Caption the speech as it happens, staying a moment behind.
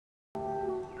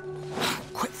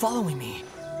following me?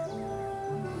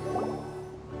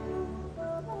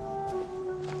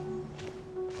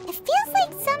 It feels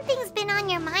like something's been on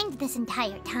your mind this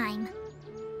entire time.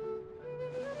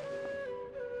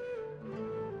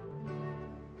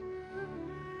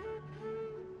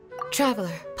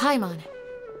 Traveler, Paimon.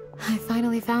 I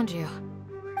finally found you.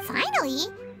 Finally?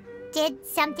 Did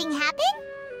something happen?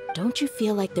 Don't you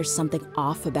feel like there's something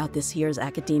off about this year's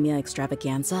Academia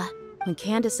Extravaganza? When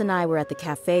Candace and I were at the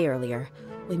cafe earlier,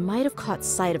 we might have caught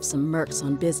sight of some mercs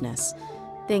on business.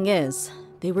 Thing is,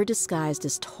 they were disguised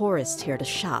as tourists here to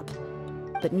shop.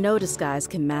 But no disguise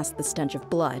can mask the stench of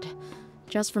blood.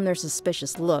 Just from their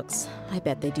suspicious looks, I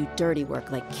bet they do dirty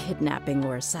work like kidnapping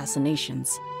or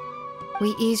assassinations.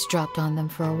 We eavesdropped on them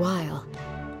for a while.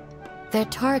 Their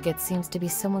target seems to be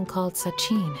someone called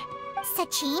Sachin.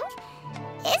 Sachin?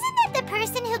 Isn't that the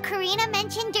person who Karina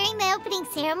mentioned during the opening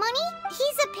ceremony?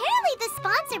 He's apparently the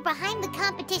sponsor behind the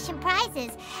competition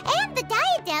prizes and the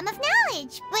Diadem of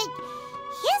Knowledge, but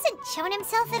he hasn't shown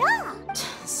himself at all.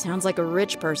 Sounds like a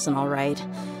rich person, all right.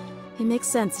 It makes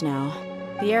sense now.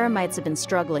 The Eremites have been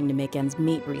struggling to make ends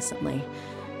meet recently,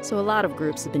 so a lot of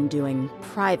groups have been doing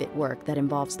private work that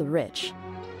involves the rich.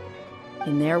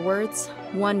 In their words,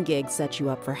 one gig sets you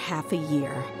up for half a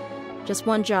year. Just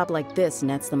one job like this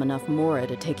nets them enough mora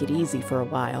to take it easy for a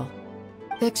while.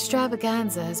 The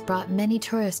extravaganza has brought many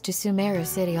tourists to Sumeru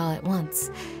City all at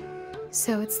once,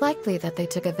 so it's likely that they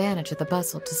took advantage of the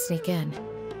bustle to sneak in.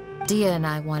 Dia and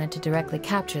I wanted to directly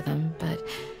capture them, but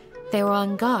they were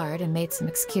on guard and made some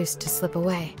excuse to slip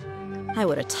away. I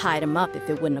would have tied him up if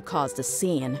it wouldn't have caused a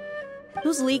scene.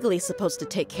 Who's legally supposed to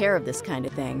take care of this kind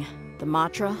of thing? The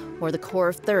Matra or the Core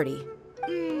of 30?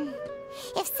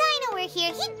 If Sino were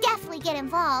here, he'd definitely get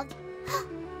involved.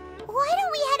 Why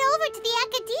don't we head over to the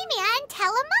Academia and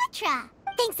tell Amatra?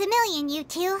 Thanks a million, you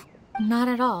two. Not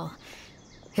at all.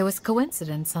 It was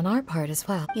coincidence on our part as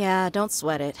well. Yeah, don't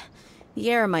sweat it. The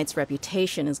Eremites'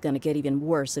 reputation is gonna get even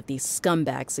worse if these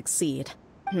scumbags succeed.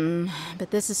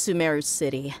 But this is Sumeru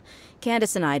City.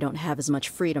 Candace and I don't have as much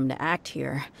freedom to act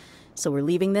here, so we're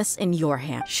leaving this in your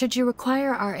hands. Should you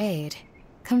require our aid,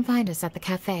 come find us at the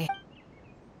cafe.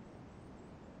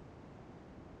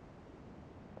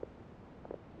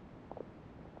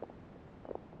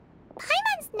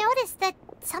 Paimon's noticed that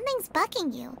something's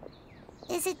bugging you.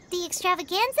 Is it the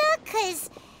extravaganza? 'Cause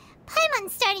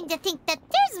Paimon's starting to think that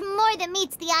there's more than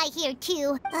meets the eye here,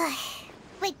 too.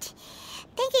 But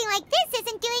thinking like this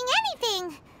isn't doing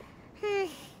anything.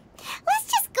 Let's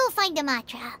just go find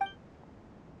Amatra.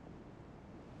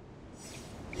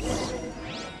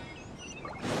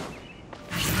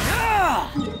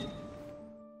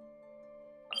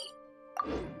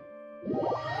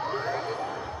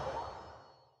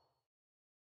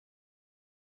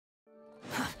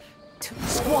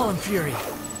 Squall and fury!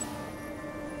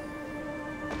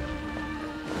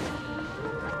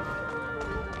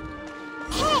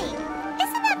 Hey,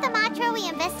 isn't that the Matra we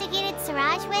investigated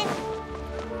Siraj with?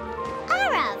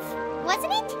 Arav,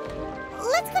 wasn't it?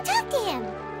 Let's go talk to him.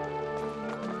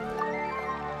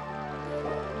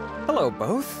 Hello,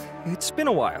 both. It's been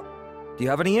a while. Do you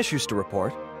have any issues to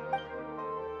report?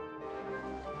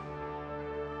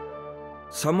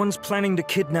 Someone's planning to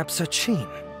kidnap Sachin.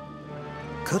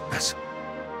 Goodness.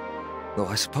 Though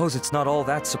I suppose it's not all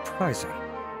that surprising.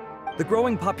 The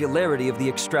growing popularity of the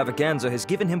extravaganza has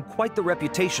given him quite the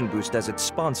reputation boost as its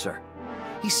sponsor.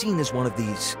 He's seen as one of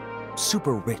these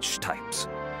super rich types.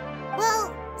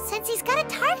 Well, since he's got a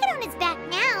target on his back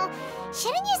now,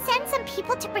 shouldn't you send some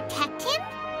people to protect him?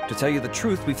 To tell you the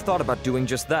truth, we've thought about doing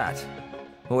just that.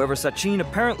 However, Sachin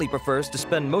apparently prefers to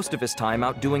spend most of his time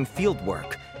out doing field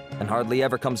work, and hardly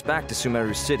ever comes back to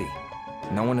Sumeru City.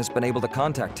 No one has been able to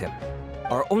contact him.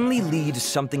 Our only lead is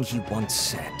something he once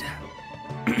said.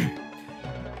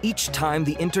 Each time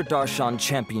the Inter-Darshan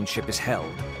Championship is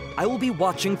held, I will be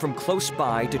watching from close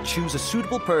by to choose a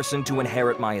suitable person to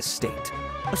inherit my estate.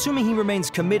 Assuming he remains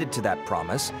committed to that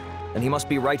promise, then he must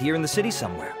be right here in the city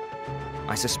somewhere.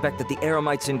 I suspect that the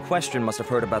Eremites in question must have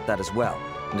heard about that as well,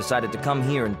 and decided to come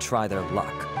here and try their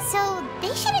luck. So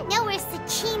they shouldn't know where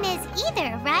Sachin is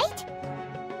either, right?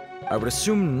 I would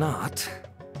assume not.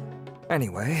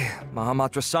 Anyway,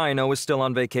 Mahamatra Saino is still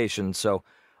on vacation, so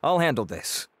I'll handle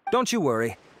this. Don't you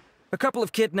worry. A couple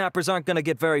of kidnappers aren't gonna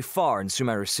get very far in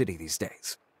Sumeru City these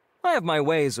days. I have my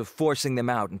ways of forcing them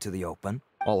out into the open.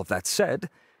 All of that said,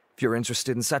 if you're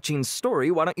interested in Sachin's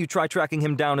story, why don't you try tracking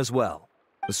him down as well?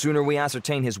 The sooner we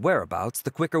ascertain his whereabouts,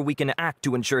 the quicker we can act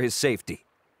to ensure his safety.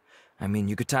 I mean,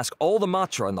 you could task all the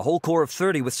Matra and the whole Core of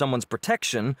 30 with someone's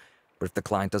protection, but if the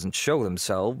client doesn't show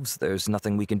themselves, there's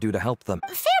nothing we can do to help them.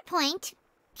 Fair point.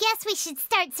 Guess we should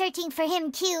start searching for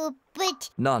him too, but...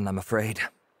 None, I'm afraid.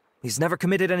 He's never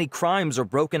committed any crimes or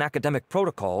broken academic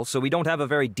protocol, so we don't have a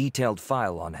very detailed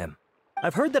file on him.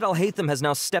 I've heard that Alhaitham has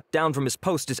now stepped down from his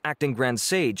post as acting Grand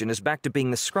Sage and is back to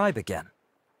being the scribe again.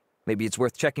 Maybe it's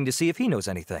worth checking to see if he knows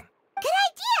anything. Good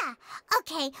idea!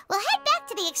 Okay, we'll head back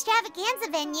to the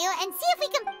extravaganza venue and see if we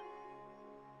can...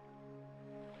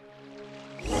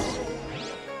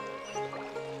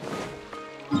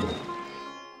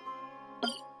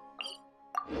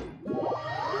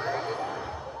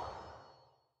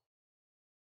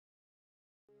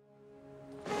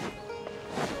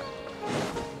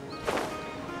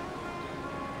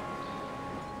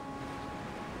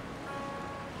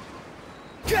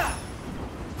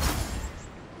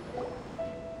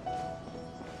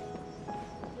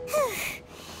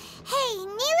 Hey,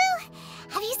 Niru!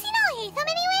 Have you seen Alhaitham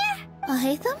anywhere?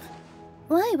 Alhaitham?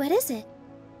 Why, what is it?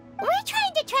 We're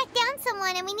trying to track down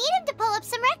someone and we need him to pull up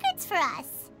some records for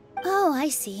us. Oh, I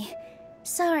see.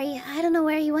 Sorry, I don't know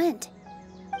where he went.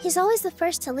 He's always the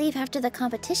first to leave after the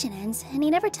competition ends, and he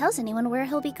never tells anyone where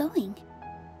he'll be going.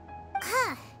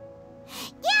 Huh.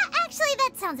 Yeah, actually,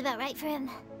 that sounds about right for him.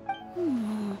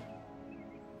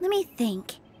 Let me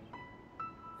think.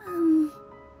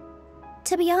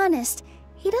 To be honest,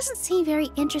 he doesn't seem very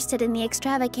interested in the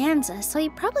extravaganza, so he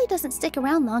probably doesn't stick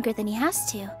around longer than he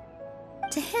has to.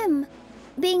 To him,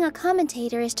 being a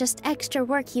commentator is just extra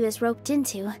work he was roped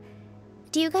into.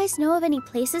 Do you guys know of any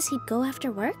places he'd go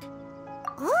after work?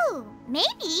 Ooh,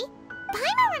 maybe.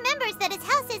 Paimon remembers that his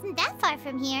house isn't that far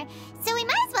from here, so we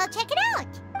might as well check it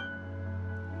out.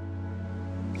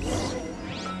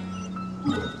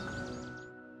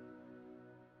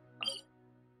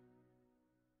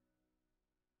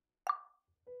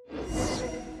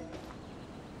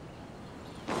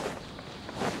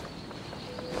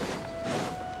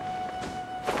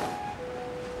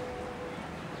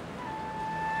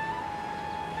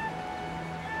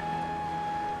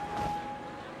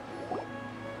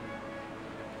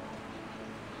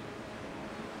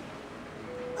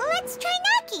 Let's try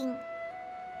knocking.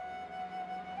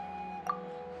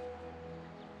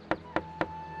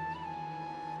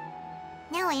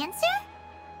 No answer?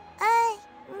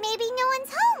 Maybe no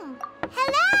one's home.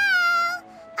 Hello?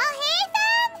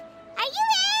 Alhaitham? Are you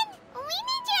in? We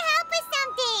need your help with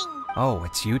something. Oh,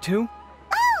 it's you two?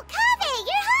 Oh, Kaveh,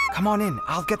 you're home? Come on in,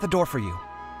 I'll get the door for you.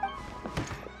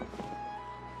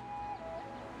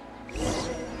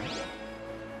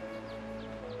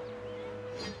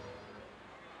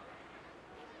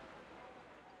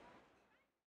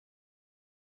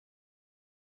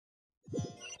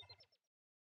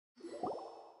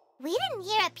 We didn't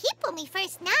hear a peep when we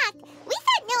first knocked. We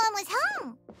thought no one was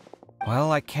home.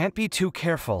 Well, I can't be too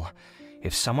careful.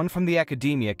 If someone from the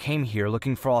academia came here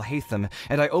looking for Alhaitham,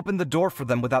 and I opened the door for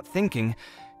them without thinking,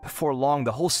 before long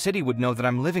the whole city would know that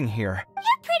I'm living here.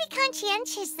 You're pretty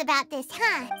conscientious about this,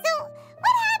 huh? So,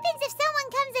 what happens if someone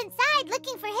comes inside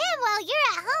looking for him while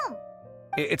you're at home?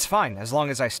 It's fine, as long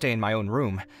as I stay in my own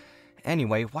room.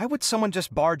 Anyway, why would someone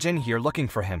just barge in here looking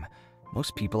for him?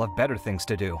 Most people have better things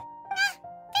to do.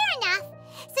 Fair enough.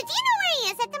 So do you know where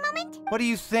he is at the moment? What do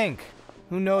you think?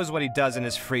 Who knows what he does in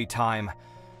his free time?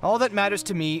 All that matters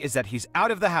to me is that he's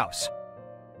out of the house.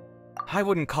 I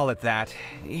wouldn't call it that.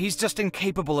 He's just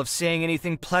incapable of saying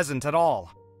anything pleasant at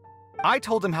all. I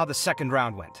told him how the second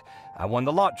round went. I won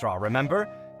the lot draw, remember?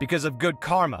 Because of good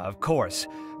karma, of course.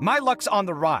 My luck's on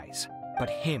the rise. But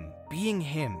him, being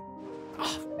him...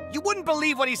 you wouldn't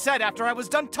believe what he said after I was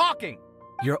done talking!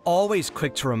 You're always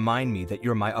quick to remind me that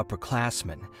you're my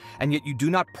upperclassman, and yet you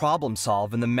do not problem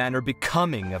solve in the manner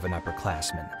becoming of an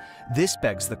upperclassman. This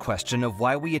begs the question of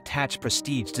why we attach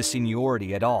prestige to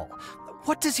seniority at all.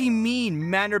 What does he mean,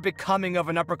 manner becoming of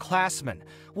an upperclassman?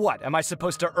 What, am I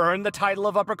supposed to earn the title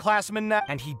of upperclassman now?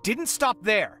 And he didn't stop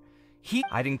there.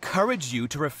 I'd encourage you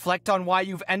to reflect on why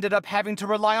you've ended up having to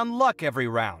rely on luck every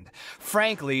round.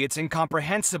 Frankly, it's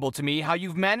incomprehensible to me how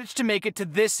you've managed to make it to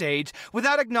this age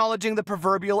without acknowledging the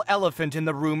proverbial elephant in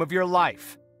the room of your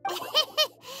life. Yeah,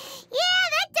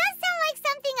 that does sound like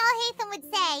something Alhaitham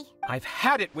would say. I've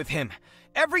had it with him.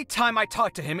 Every time I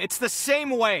talk to him, it's the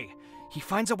same way. He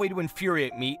finds a way to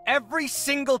infuriate me every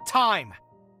single time.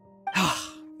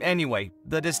 Anyway,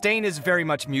 the disdain is very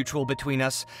much mutual between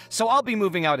us, so I'll be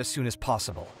moving out as soon as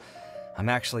possible. I'm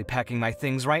actually packing my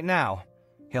things right now.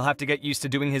 He'll have to get used to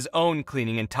doing his own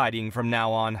cleaning and tidying from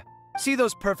now on. See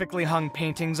those perfectly hung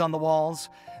paintings on the walls?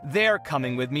 They're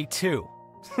coming with me too.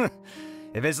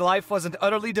 If his life wasn't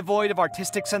utterly devoid of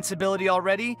artistic sensibility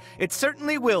already, it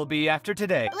certainly will be after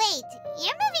today. Wait,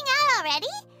 you're moving out already?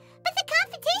 But the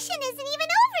competition isn't even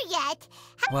over yet.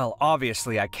 Well,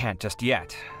 obviously I can't just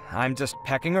yet. I'm just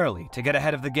packing early to get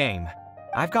ahead of the game.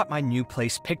 I've got my new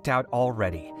place picked out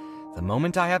already. The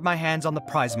moment I have my hands on the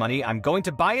prize money, I'm going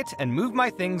to buy it and move my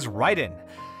things right in.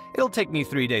 It'll take me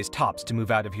 3 days tops to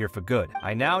move out of here for good.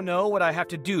 I now know what I have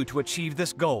to do to achieve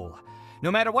this goal.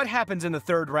 No matter what happens in the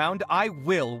third round, I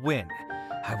will win.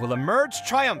 I will emerge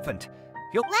triumphant.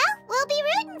 Well, we'll be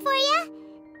rooting for you.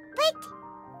 But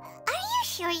are you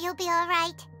sure you'll be all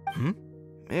right?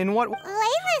 In what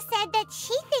Layla said that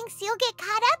she thinks you'll get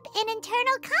caught up in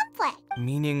internal conflict.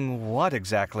 Meaning what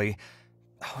exactly?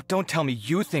 Oh, don't tell me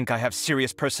you think I have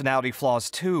serious personality flaws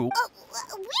too. Oh,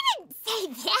 we didn't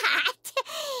say that.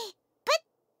 But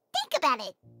think about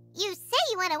it. You say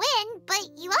you want to win, but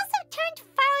you also turned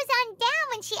Farozan down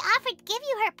when she offered to give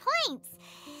you her points.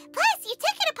 Plus, you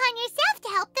took it upon yourself to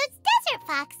help those desert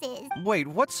foxes. Wait,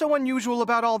 what's so unusual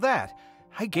about all that?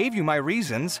 I gave you my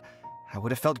reasons. I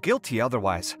would have felt guilty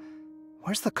otherwise.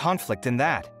 Where's the conflict in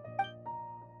that?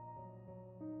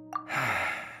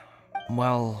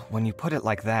 Well, when you put it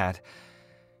like that,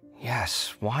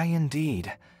 yes, why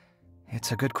indeed?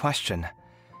 It's a good question.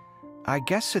 I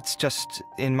guess it's just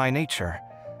in my nature.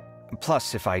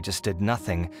 Plus, if I just did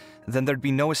nothing, then there'd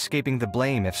be no escaping the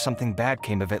blame if something bad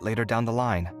came of it later down the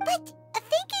line. But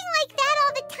thinking like that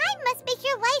all the time must make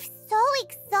your life so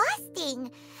exhausting.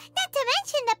 Not to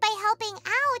mention that by helping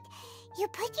out, you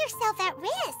put yourself at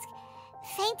risk.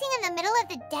 Fainting in the middle of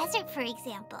the desert, for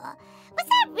example. Was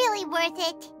that really worth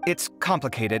it? It's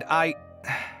complicated.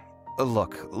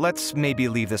 Look, let's maybe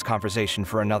leave this conversation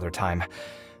for another time.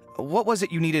 What was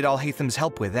it you needed Alhaitham's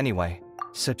help with, anyway?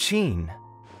 Sachin.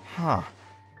 Huh.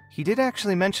 He did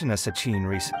actually mention a Sachin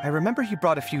recently. I remember he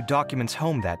brought a few documents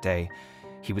home that day.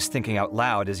 He was thinking out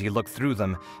loud as he looked through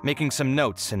them, making some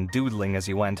notes and doodling as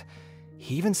he went.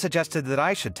 He even suggested that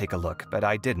I should take a look, but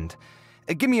I didn't.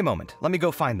 Give me a moment. Let me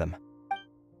go find them.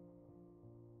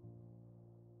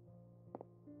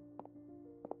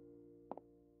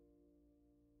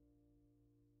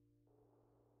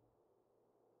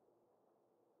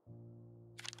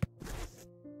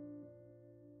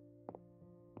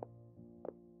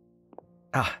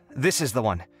 Ah, this is the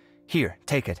one. Here,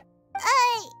 take it.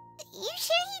 You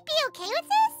sure he'd be okay with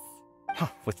this?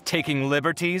 With taking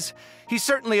liberties? He's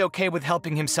certainly okay with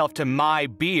helping himself to my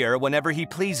beer whenever he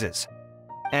pleases.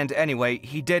 And anyway,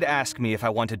 he did ask me if I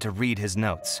wanted to read his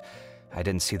notes. I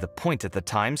didn't see the point at the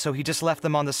time, so he just left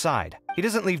them on the side. He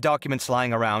doesn't leave documents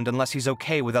lying around unless he's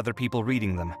okay with other people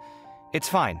reading them. It's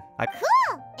fine.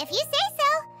 Cool, if you say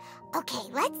so. Okay,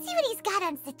 let's see what he's got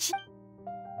on Sachin.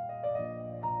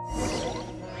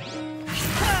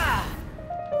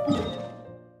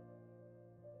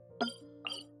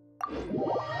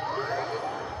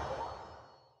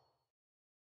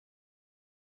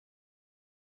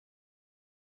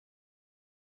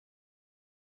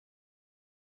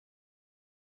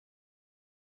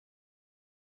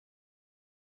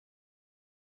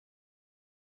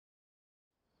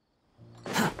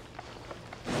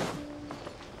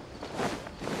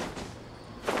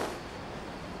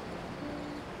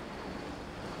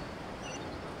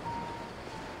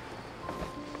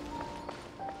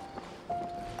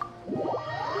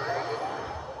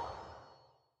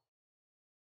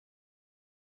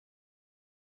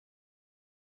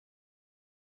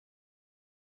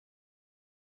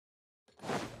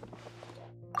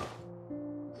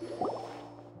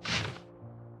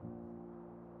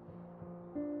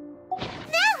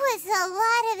 A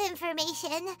lot of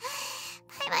information.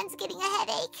 Paimon's getting a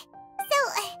headache. So,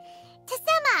 to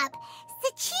sum up,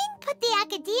 Sachin put the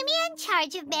academia in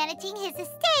charge of managing his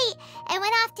estate and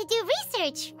went off to do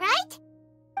research, right?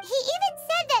 He even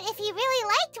said that if he really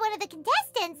liked one of the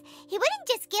contestants, he wouldn't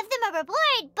just give them a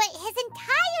reward, but his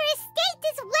entire estate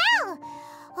as well.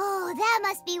 Oh, that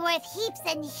must be worth heaps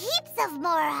and heaps of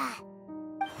Mora.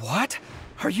 What?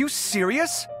 Are you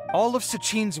serious? All of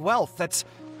Sachin's wealth, that's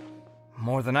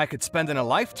more than I could spend in a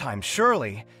lifetime,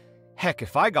 surely. Heck,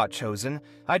 if I got chosen,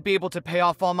 I'd be able to pay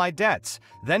off all my debts,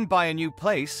 then buy a new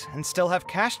place, and still have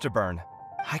cash to burn.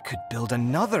 I could build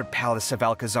another Palace of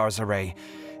Alcazar's array,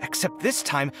 except this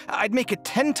time, I'd make it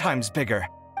 10 times bigger.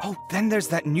 Oh, then there's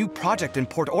that new project in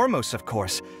Port Ormos, of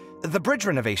course. The bridge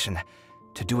renovation.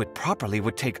 To do it properly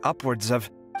would take upwards of...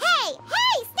 Hey,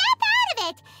 snap out of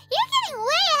it! You're getting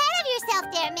way ahead of yourself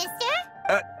there,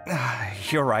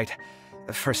 mister! You're right.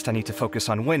 First, I need to focus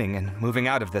on winning and moving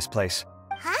out of this place.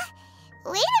 Huh?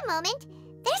 Wait a moment.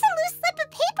 There's a loose slip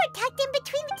of paper tucked in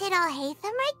between. Did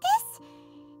Alhaitham write this?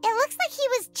 It looks like he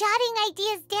was jotting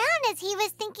ideas down as he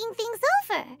was thinking things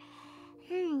over.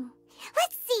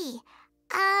 Let's see.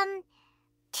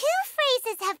 Two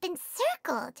phrases have been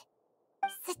circled.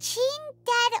 Sachin,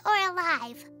 dead or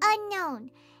alive,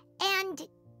 unknown. And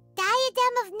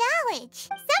Diadem of Knowledge.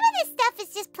 Some of this stuff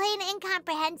is just plain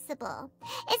incomprehensible.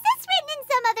 Is this written in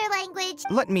some other language?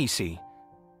 Let me see.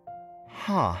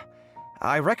 Huh.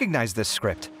 I recognize this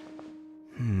script.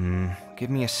 Give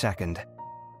me a second.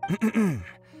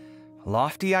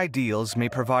 Lofty ideals may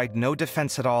provide no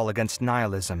defense at all against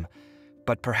nihilism,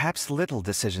 but perhaps little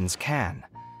decisions can.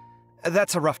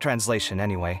 That's a rough translation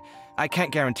anyway. I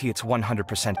can't guarantee it's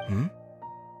 100%.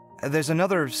 There's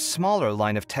another smaller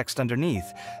line of text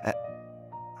underneath.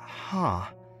 Huh.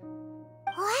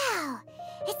 Wow,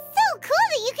 it's so cool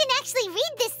that you can actually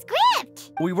read this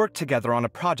script! We worked together on a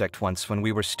project once when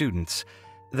we were students.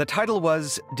 The title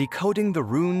was Decoding the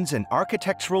Runes and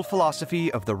Architectural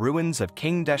Philosophy of the Ruins of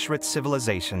King Deshret's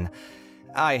Civilization.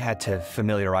 I had to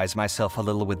familiarize myself a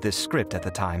little with this script at the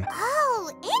time.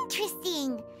 Oh,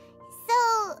 interesting.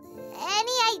 So,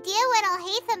 any idea what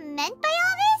Alhaitham meant by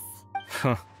all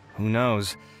this? Who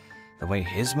knows? The way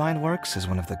his mind works is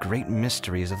one of the great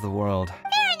mysteries of the world.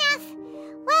 Fair enough.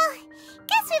 Well,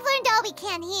 guess we've learned all we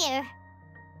can here.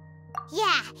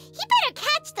 Yeah, he better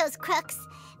catch those crooks.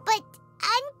 But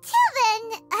until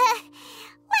then,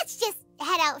 let's just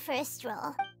head out for a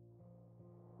stroll.